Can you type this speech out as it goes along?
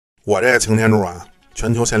我这个擎天柱啊，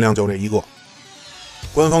全球限量就这一个。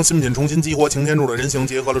官方新品重新激活擎天柱的人形，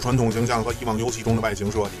结合了传统形象和以往游戏中的外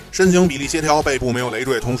形设计，身形比例协调，背部没有累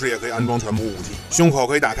赘，同时也可以安装全部武器。胸口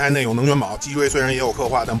可以打开，内有能源宝。脊椎虽然也有刻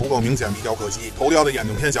画，但不够明显，比较可惜。头雕的眼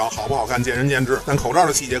睛偏小，好不好看见仁见智，但口罩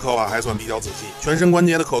的细节刻画还算比较仔细。全身关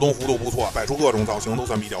节的可动幅度不错，摆出各种造型都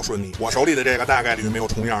算比较顺利。我手里的这个大概率没有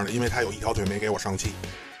重样的，因为它有一条腿没给我上气。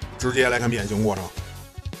直接来看变形过程：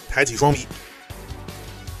抬起双臂，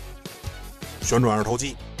旋转二头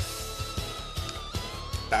肌，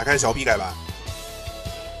打开小臂盖板，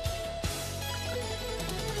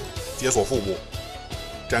解锁腹部，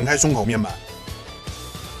展开胸口面板，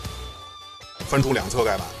翻出两侧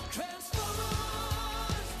盖板，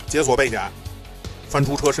解锁背甲，翻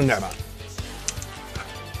出车身盖板，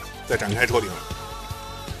再展开车顶，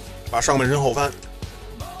把上半身后翻，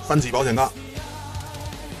翻起保险杠，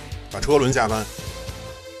把车轮下翻，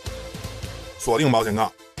锁定保险杠，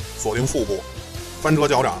锁定腹部，翻车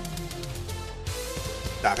脚掌，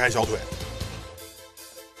打开小腿，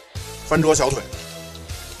翻车小腿，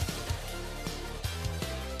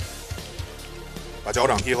把脚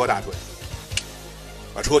掌贴合大腿，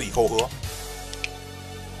把车底扣合，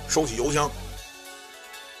收起油箱，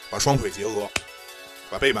把双腿结合，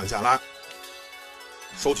把背板下拉，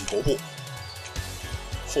收起头部，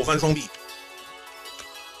后翻双臂，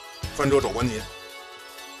翻车肘关节，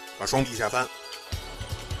把双臂下翻，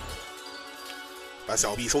把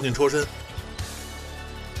小臂收进车身，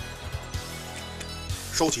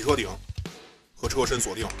收起车顶和车身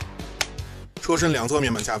锁定，车身两侧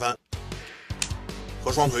面板下翻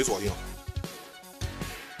和双腿锁定，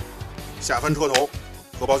下翻车头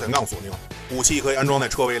和保险杠锁定，武器可以安装在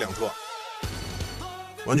车尾两侧。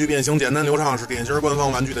玩具变形简单流畅，是典型官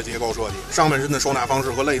方玩具的结构设计。上半身的收纳方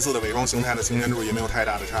式和类似的伪装形态的擎天柱也没有太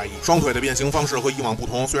大的差异。双腿的变形方式和以往不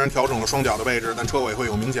同，虽然调整了双脚的位置，但车尾会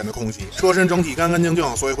有明显的空隙。车身整体干干净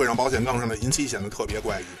净，所以会让保险杠上的银漆显得特别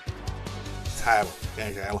怪异。猜吧，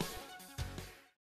该谁了？